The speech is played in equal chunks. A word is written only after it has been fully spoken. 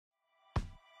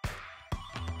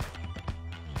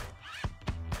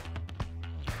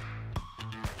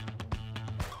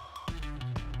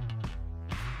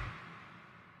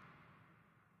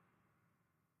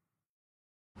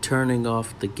turning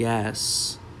off the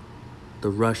gas, the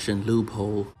Russian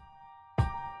loophole.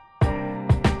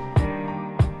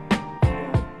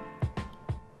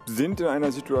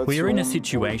 We are in a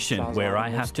situation where I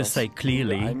have to say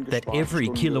clearly that every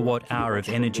kilowatt hour of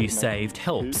energy saved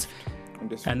helps.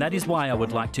 And that is why I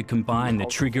would like to combine the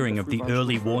triggering of the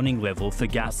early warning level for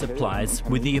gas supplies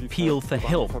with the appeal for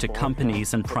help to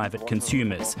companies and private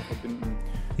consumers.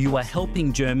 You are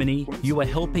helping Germany, you are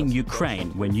helping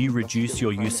Ukraine when you reduce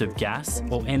your use of gas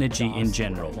or energy in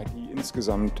general. Of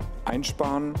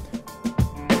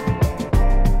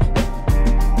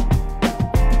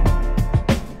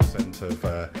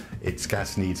its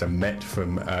gas needs are met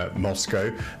from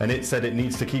Moscow, and it said it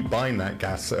needs to keep buying that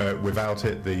gas. Without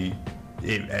it, the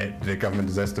government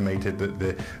has estimated that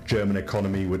the German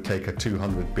economy would take a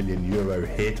 200 billion euro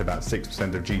hit, about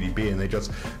 6% of GDP, and they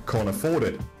just can't afford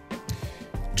it.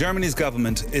 Germany's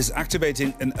government is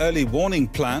activating an early warning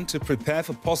plan to prepare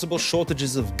for possible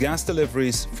shortages of gas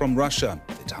deliveries from Russia.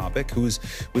 Habeck, who's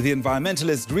with the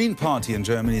environmentalist Green Party in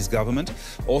Germany's government,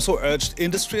 also urged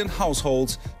industry and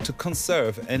households to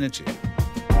conserve energy.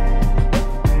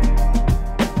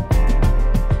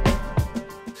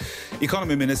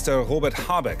 Economy Minister Robert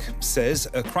Habeck says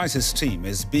a crisis team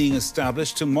is being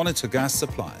established to monitor gas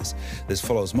supplies. This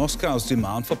follows Moscow's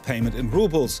demand for payment in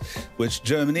rubles, which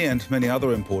Germany and many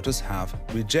other importers have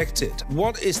rejected.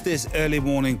 What is this early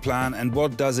warning plan, and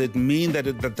what does it mean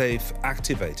that they've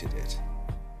activated it?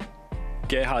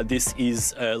 Gerhard, this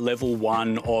is level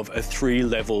one of a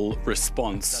three-level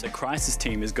response. The crisis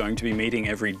team is going to be meeting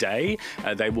every day.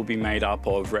 They will be made up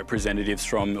of representatives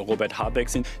from Robert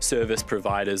Habeck's service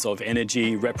providers of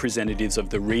energy, representatives of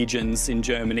the regions in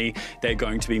Germany. They're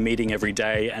going to be meeting every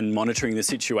day and monitoring the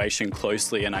situation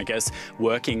closely and I guess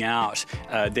working out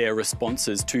their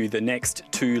responses to the next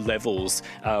two levels,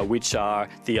 which are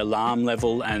the alarm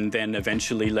level and then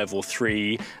eventually level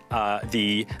 3,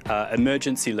 the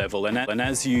emergency level. And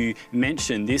as you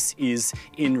mentioned, this is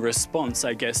in response,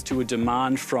 I guess, to a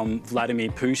demand from Vladimir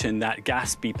Putin that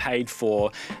gas be paid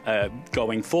for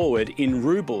going forward in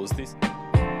rubles. This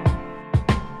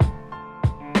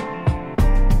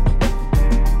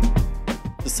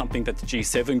is something that the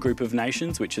G7 group of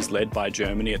nations, which is led by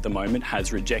Germany at the moment,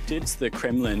 has rejected. The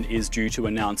Kremlin is due to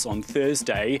announce on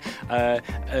Thursday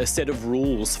a set of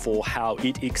rules for how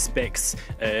it expects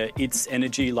its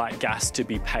energy, like gas, to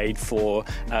be paid for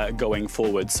going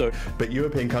forward. But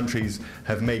European countries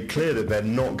have made clear that they're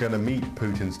not going to meet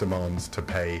Putin's demands to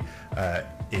pay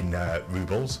in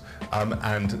rubles,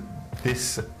 and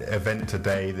this event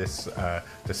today, this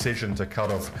decision to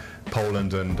cut off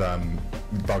Poland and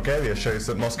Bulgaria, shows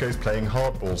that Moscow's playing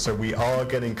hardball. So we are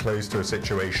getting close to a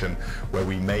situation where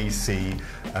we may see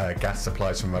gas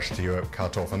supplies from Russia to Europe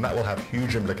cut off, and that will have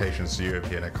huge implications to the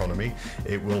European economy.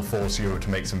 It will force Europe to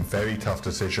make some very tough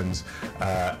decisions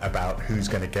about who's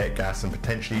going to get gas, and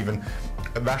potentially even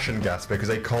ration gas, because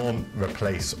they can't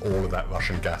replace all of that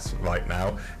Russian gas right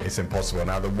now. It's impossible.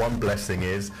 Now, the one blessing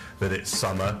is that it's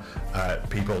summer.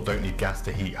 People don't need gas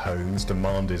to heat homes.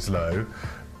 Demand is low.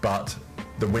 But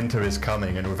the winter is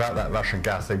coming, and without that Russian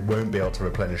gas, they won't be able to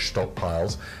replenish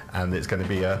stockpiles, and it's going to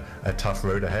be a tough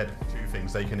road ahead. Two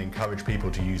things: they can encourage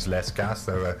people to use less gas.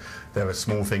 There are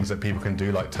small things that people can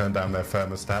do, like turn down their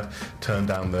thermostat, turn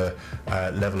down the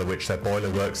level at which their boiler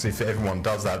works. If everyone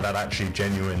does that, that actually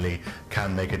genuinely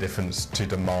can make a difference to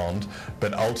demand.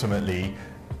 But ultimately,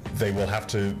 they will have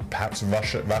to perhaps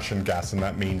ration gas, and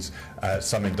that means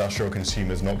some industrial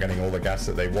consumers not getting all the gas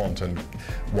that they want. And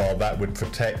while that would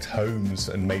protect homes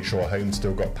and make sure homes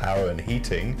still got power and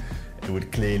heating, it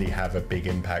would clearly have a big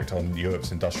impact on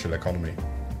Europe's industrial economy.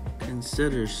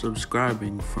 Consider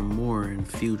subscribing for more and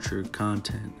future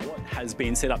content. What has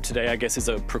been set up today, I guess, is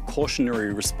a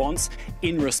precautionary response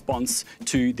in response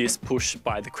to this push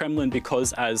by the Kremlin,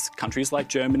 because as countries like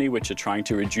Germany, which are trying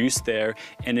to reduce their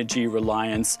energy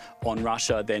reliance on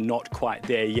Russia, they're not quite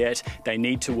there yet. They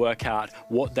need to work out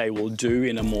what they will do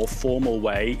in a more formal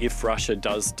way if Russia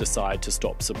does decide to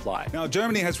stop supply. Now,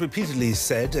 Germany has repeatedly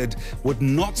said it would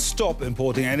not stop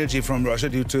importing energy from Russia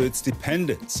due to its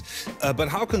dependence. But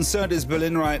how concerned is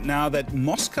Berlin right now that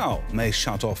Moscow may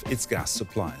shut off its gas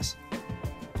supplies?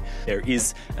 There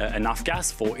is enough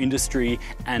gas for industry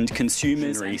and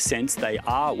consumers. In a sense, they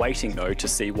are waiting, though, to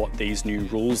see what these new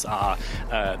rules are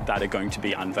that are going to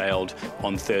be unveiled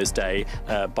on Thursday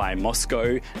by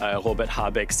Moscow. Robert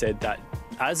Habeck said that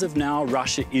as of now,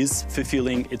 Russia is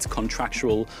fulfilling its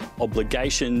contractual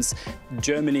obligations.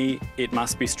 Germany, it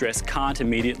must be stressed, can't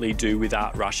immediately do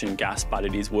without Russian gas, but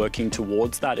it is working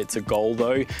towards that. It's a goal,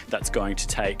 though, that's going to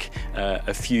take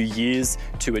a few years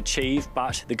to achieve,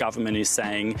 but the government is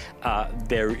saying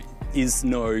is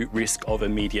no risk of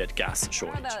immediate gas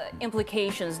shortage. What are the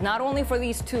implications not only for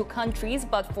these two countries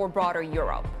but for broader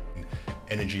Europe?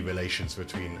 Energy relations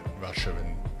between Russia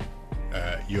and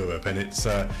Europe, and it's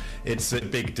a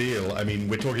big deal. I mean,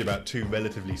 we're talking about two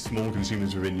relatively small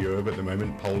consumers within Europe at the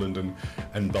moment, Poland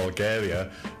and Bulgaria,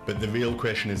 but the real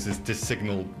question is, does this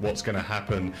signal what's going to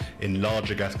happen in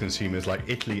larger gas consumers like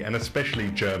Italy and especially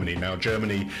Germany? Now,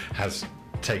 Germany has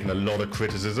taken a lot of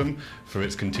criticism for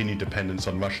its continued dependence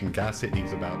on Russian gas. It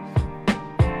needs about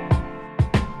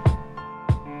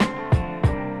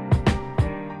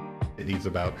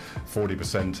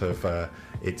 40% of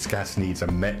its gas needs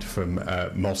are met from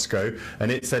Moscow,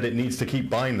 and it said it needs to keep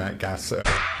buying that gas.